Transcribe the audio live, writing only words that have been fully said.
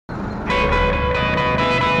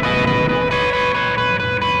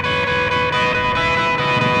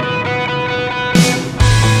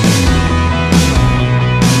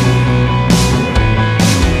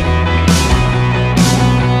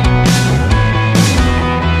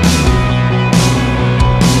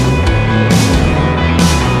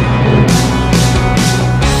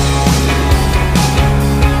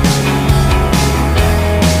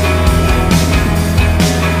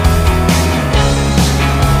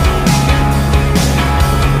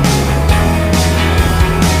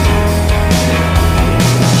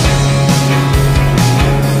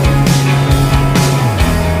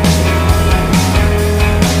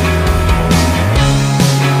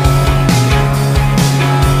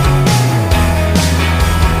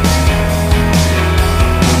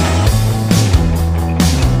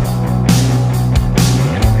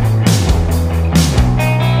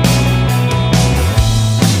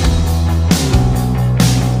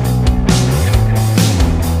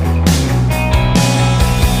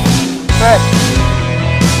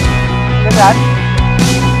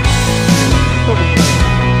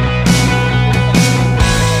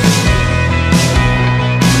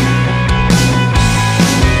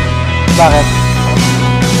Bakit?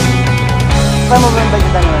 Saan mo ba yung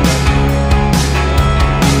budgetan naman?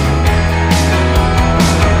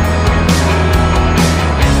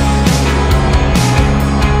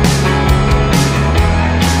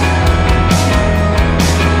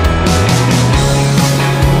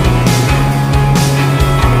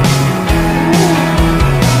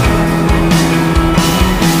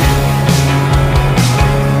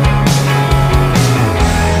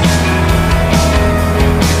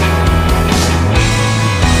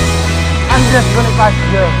 Just gonna pass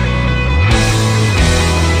you.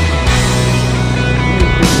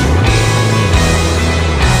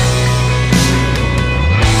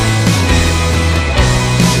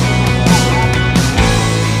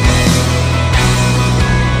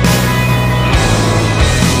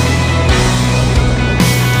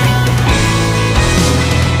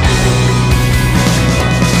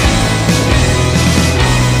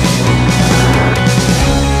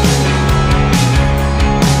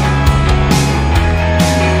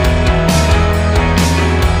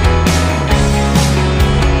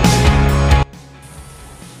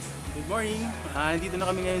 Nandito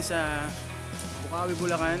na kami ngayon sa Pandi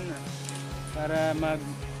Bulacan para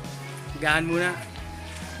mag-gahan muna.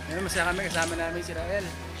 Ngayon masaya kami, kasama namin si Rael.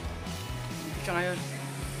 Dito siya ngayon.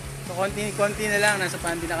 So konti na lang, nasa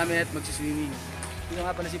Pandi na kami at magsiswimming. Dito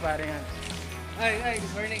nga pala si pare nga. Ay,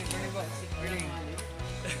 good morning. Good morning po. Good morning.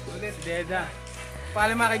 Ulit, si Deda.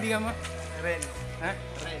 Paano mga kaibigan mo? Ren. Ha?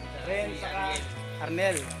 Ren, saka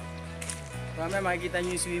Arnel. Mamaya makikita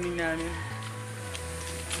niyo yung swimming namin.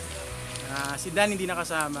 Si Dan hindi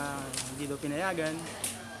nakasama, hindi daw pinayagan.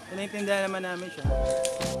 Naintindihan naman namin siya.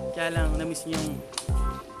 Kaya lang, na-miss niya yung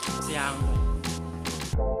kasiyahan ko.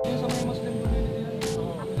 Yung sa may Muslim community yan,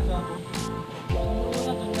 pinasabog.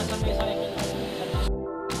 Nasa may cycle.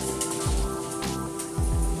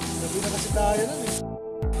 Sabi na kasi tayo nun eh.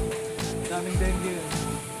 Daming dengue yun.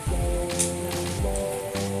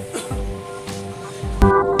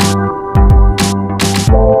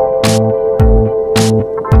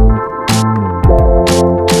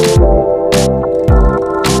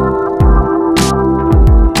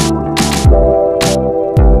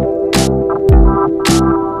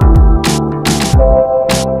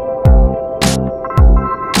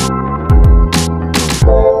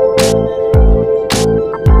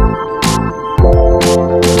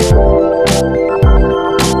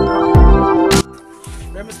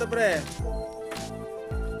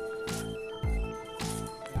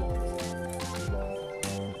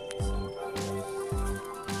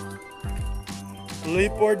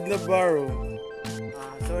 Leopold Navarro.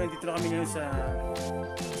 So nandito na kami ngayon sa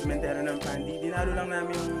sementero ng Pandi. Dinalo lang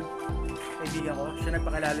namin yung kaibigan ko. Siya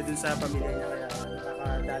nagpakilala dun sa pamilya niya, kaya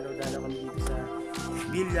nakakadalo-dalo kami dito sa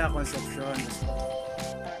Villa Concepcion.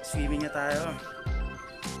 Swimming na tayo.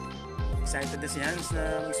 Excited na si Hans na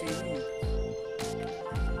mag-swimming.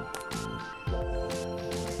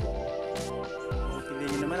 Tignan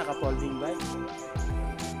nyo naman, naka-folding bike.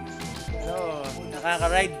 So,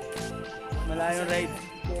 nakaka-ride. Malayong ride.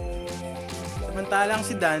 Samantalang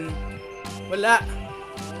si Dan, wala.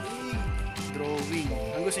 Drawing.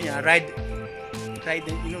 Ang gusto niya, ride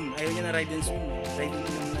and inom. Ayaw niya na ride and swim. Ride and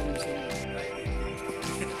inom na gusto niya.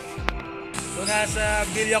 So nasa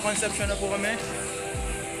Villa Concepcion na po kami.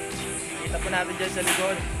 Kita po natin dyan sa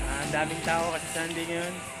likod. Ang daming tao kasi Sunday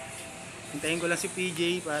ngayon. Hintayin ko lang si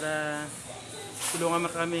PJ para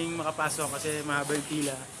tulungan kaming makapasok kasi mahaba yung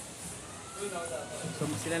pila. So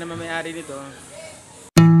sila naman may-ari nito.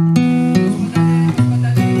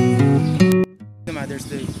 Mother's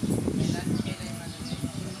Day.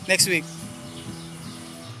 Next week.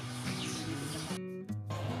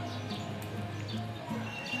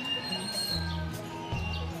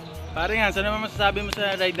 Pare nga, saan naman masasabi mo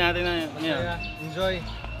sa ride natin na yun? Masaya. Enjoy.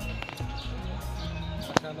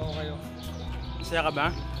 Kasama ko kayo. Masaya ka ba?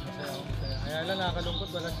 Masaya ako, masaya. Kaya lang nakakalungkot,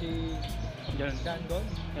 wala si Ganun. Dan doon.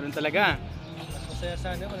 Ganun talaga. Mas masaya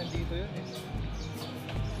sana kung nandito yun eh.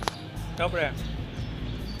 Ikaw pre.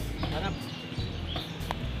 Harap.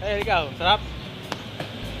 Hey, ikaw, sarap?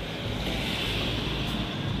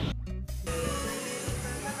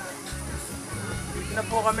 Dito na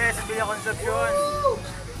po kami sa Villa Concepcion.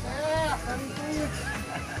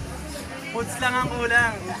 Foods lang ang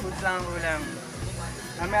kulang. Foods lang ang kulang.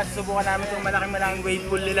 Mamaya susubukan namin itong malaking wave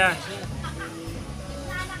pool nila.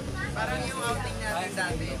 Parang yung outing natin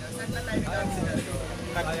dati, no? Saan na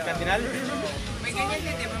tayo Cardinal? May ganyan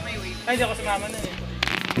din, di ba? May wave. Ay, hindi ako sumama na eh.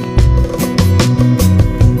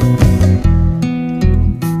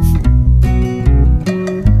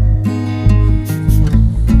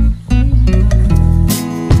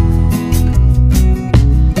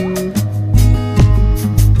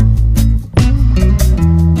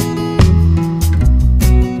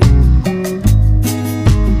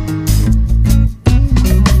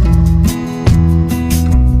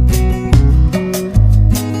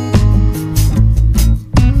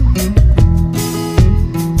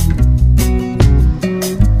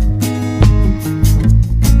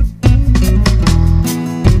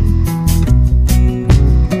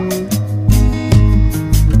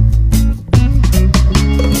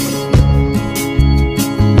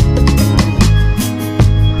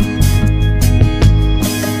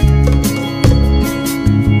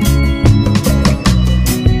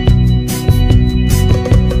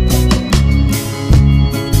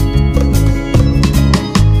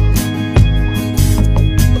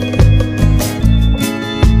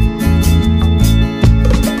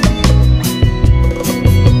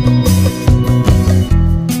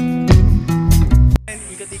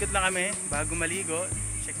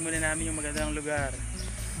 dadalhin namin yung magandang lugar.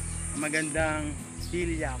 Magandang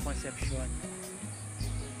Villa Concepcion.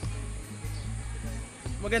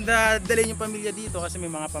 Maganda dalhin yung pamilya dito kasi may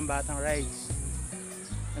mga pambatang rides.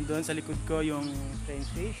 Nandun sa likod ko yung train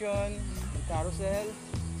station, may carousel,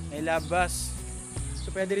 may love bus.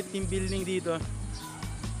 So pwede rin team building dito.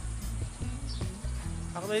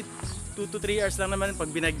 Actually 2 to 3 hours lang naman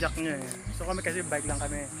pag binagyak nyo eh. So kami kasi bike lang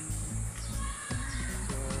kami.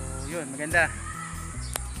 So yun, maganda.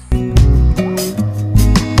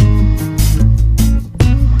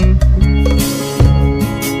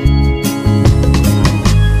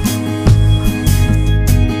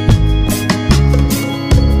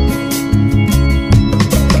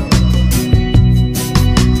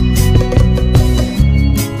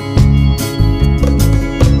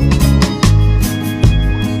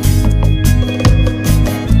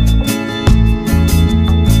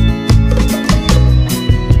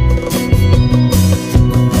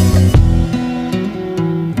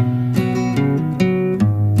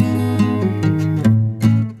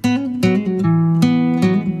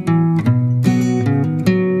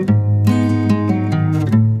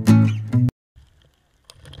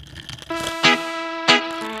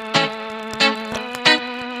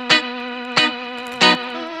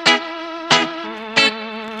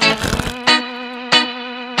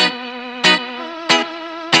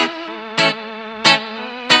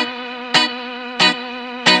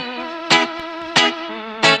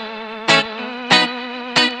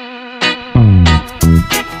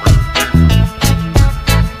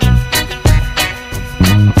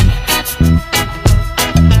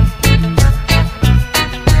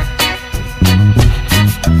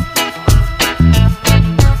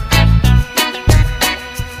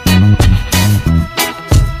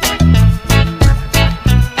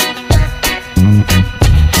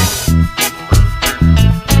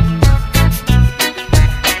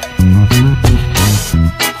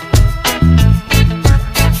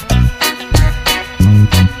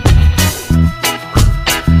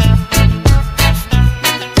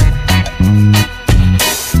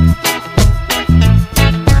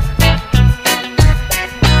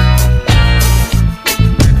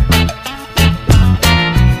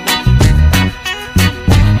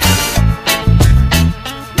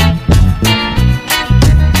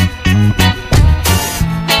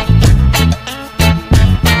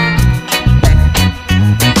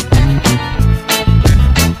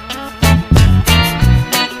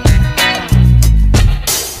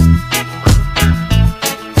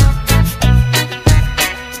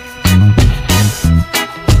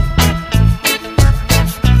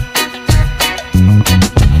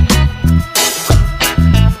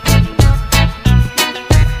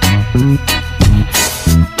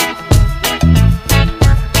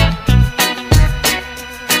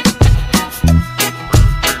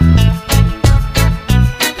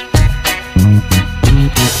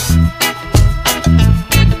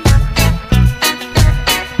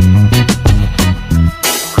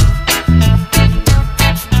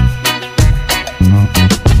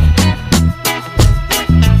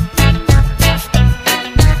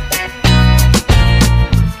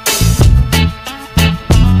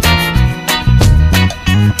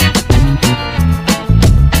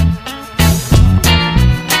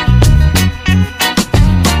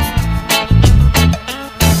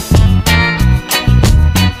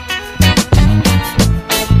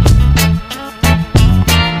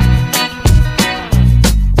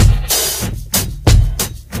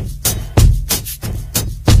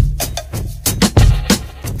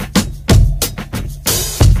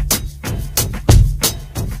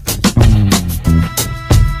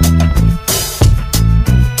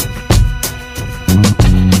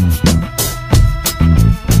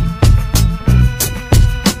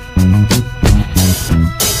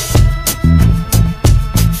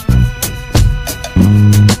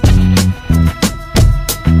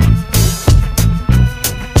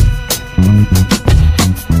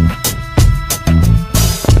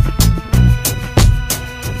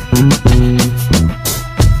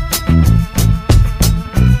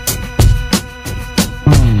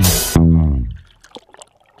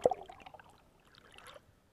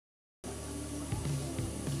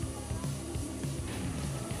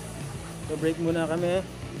 So break muna kami.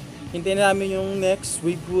 Hintayin namin yung next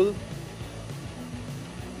wave pool.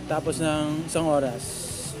 Tapos ng 1 oras.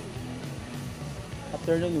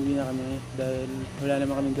 After nun, uwi na kami dahil wala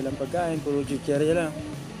naman kaming dalang pagkain, puro chichirya lang.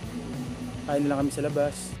 Kain na lang kami sa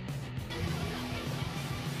labas.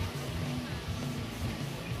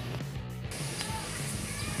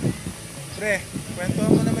 Pre,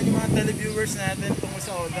 kwentuhan mo naman yung mga televiewers natin tungkol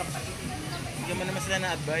sa ODAC. Bigyan mo naman sila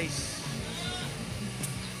na advice.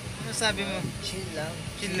 Ano sabi mo? Chill lang.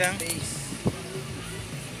 Chill lang? Pace.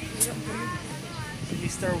 Si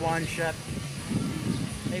Mr. One Shot.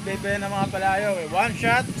 May bebe ng mga palayo eh. One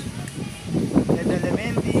Shot. Ed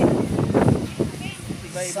Elementi.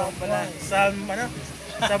 Iba-ibang pala. Sam, ano?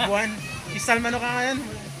 Sub 1. Si Salm ano ka ngayon?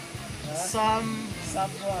 Sub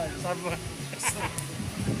 1.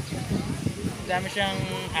 Dami siyang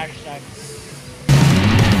hashtags.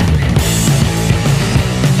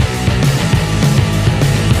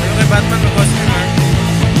 Ayun kay Batman, mag-costume ha.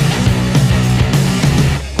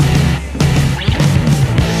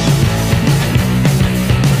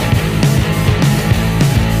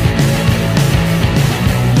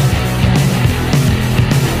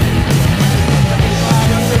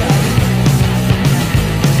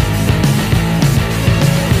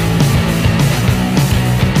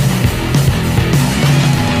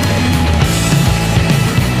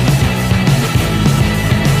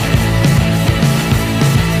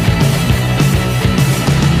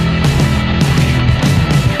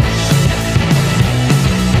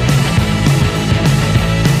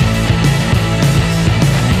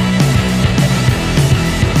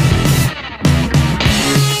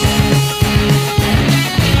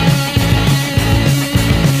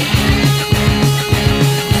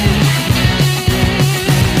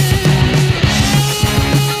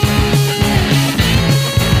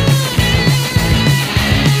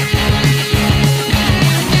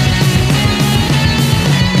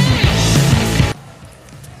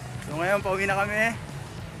 Ngayon, pauwi na kami.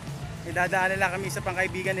 Idadaan nila kami sa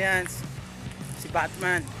pangkaibigan niyan. Si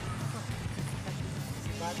Batman.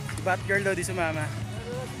 Si Batgirl daw di sumama.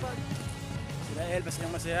 Sila El, basta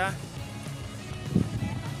lang masaya.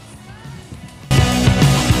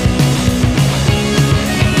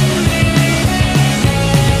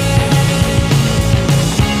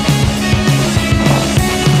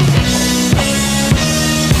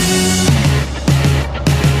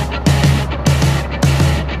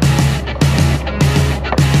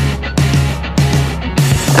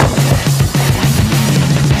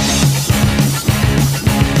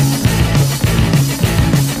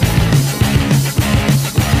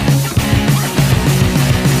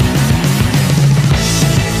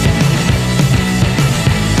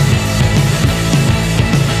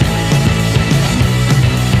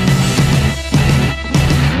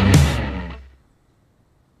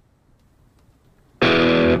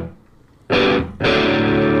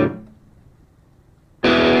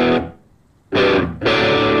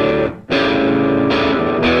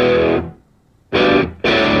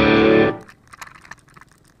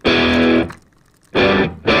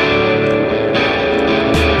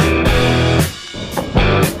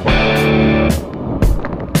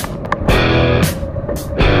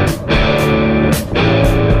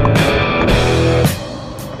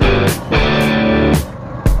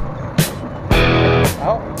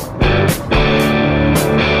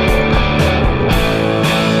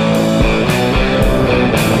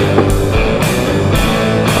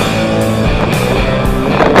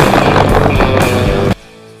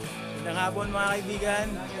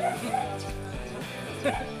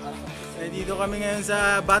 Dito kami ngayon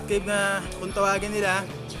sa Batcave na kung tawagin nila.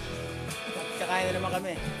 Kakain na naman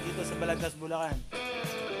kami dito sa Balagtas, Bulacan.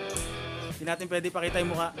 Hindi natin pwede pakita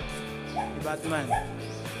yung mukha ni Batman.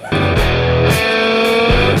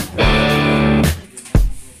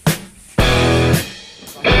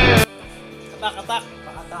 Atak!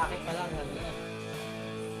 Pakatake pa lang.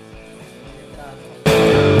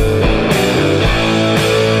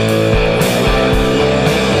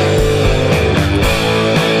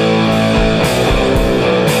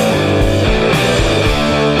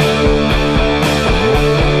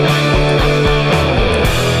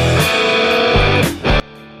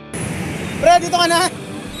 Dito ka na.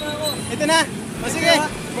 Ito na. O sige,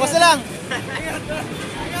 bukas na lang.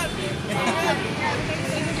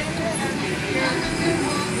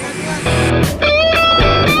 Ingat.